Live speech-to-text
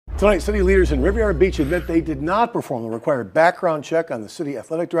Tonight, city leaders in Riviera Beach admit they did not perform the required background check on the city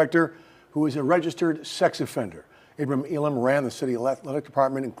athletic director, who is a registered sex offender. Abram Elam ran the city athletic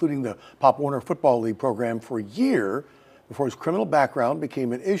department, including the Pop Warner Football League program, for a year before his criminal background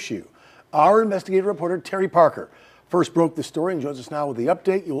became an issue. Our investigative reporter, Terry Parker, first broke the story and joins us now with the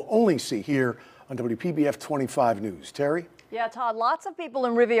update you'll only see here on WPBF 25 News. Terry? Yeah, Todd, lots of people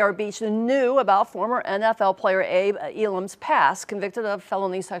in Riviera Beach knew about former NFL player Abe Elam's past, convicted of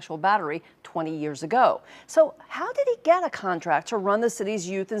felony sexual battery 20 years ago. So how did he get a contract to run the city's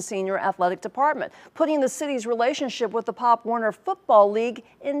youth and senior athletic department, putting the city's relationship with the Pop Warner Football League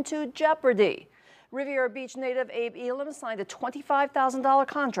into jeopardy? Riviera Beach native Abe Elam signed a $25,000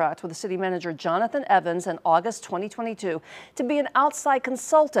 contract with the city manager Jonathan Evans in August 2022 to be an outside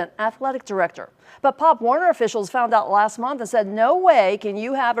consultant athletic director. But Pop Warner officials found out last month and said, no way can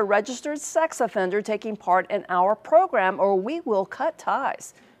you have a registered sex offender taking part in our program or we will cut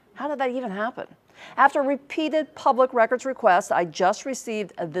ties. How did that even happen? After repeated public records requests, I just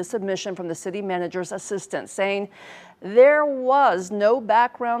received this admission from the city manager's assistant saying there was no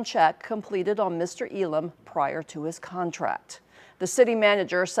background check completed on Mr. Elam prior to his contract. The city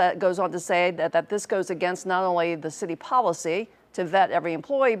manager goes on to say that this goes against not only the city policy to vet every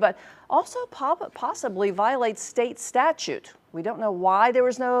employee, but also possibly violates state statute. We don't know why there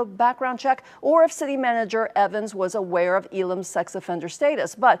was no background check or if city manager Evans was aware of Elam's sex offender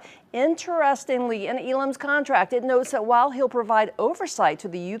status. But interestingly, in Elam's contract, it notes that while he'll provide oversight to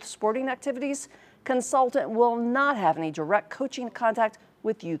the youth sporting activities, consultant will not have any direct coaching contact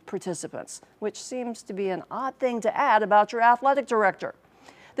with youth participants, which seems to be an odd thing to add about your athletic director.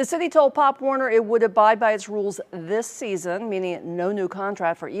 The city told Pop Warner it would abide by its rules this season, meaning no new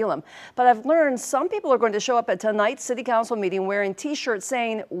contract for Elam. But I've learned some people are going to show up at tonight's city council meeting wearing T-shirts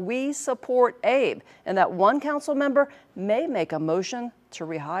saying, "We support Abe," and that one council member may make a motion to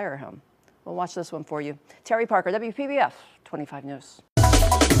rehire him. We'll watch this one for you. Terry Parker, WPBF 25 News.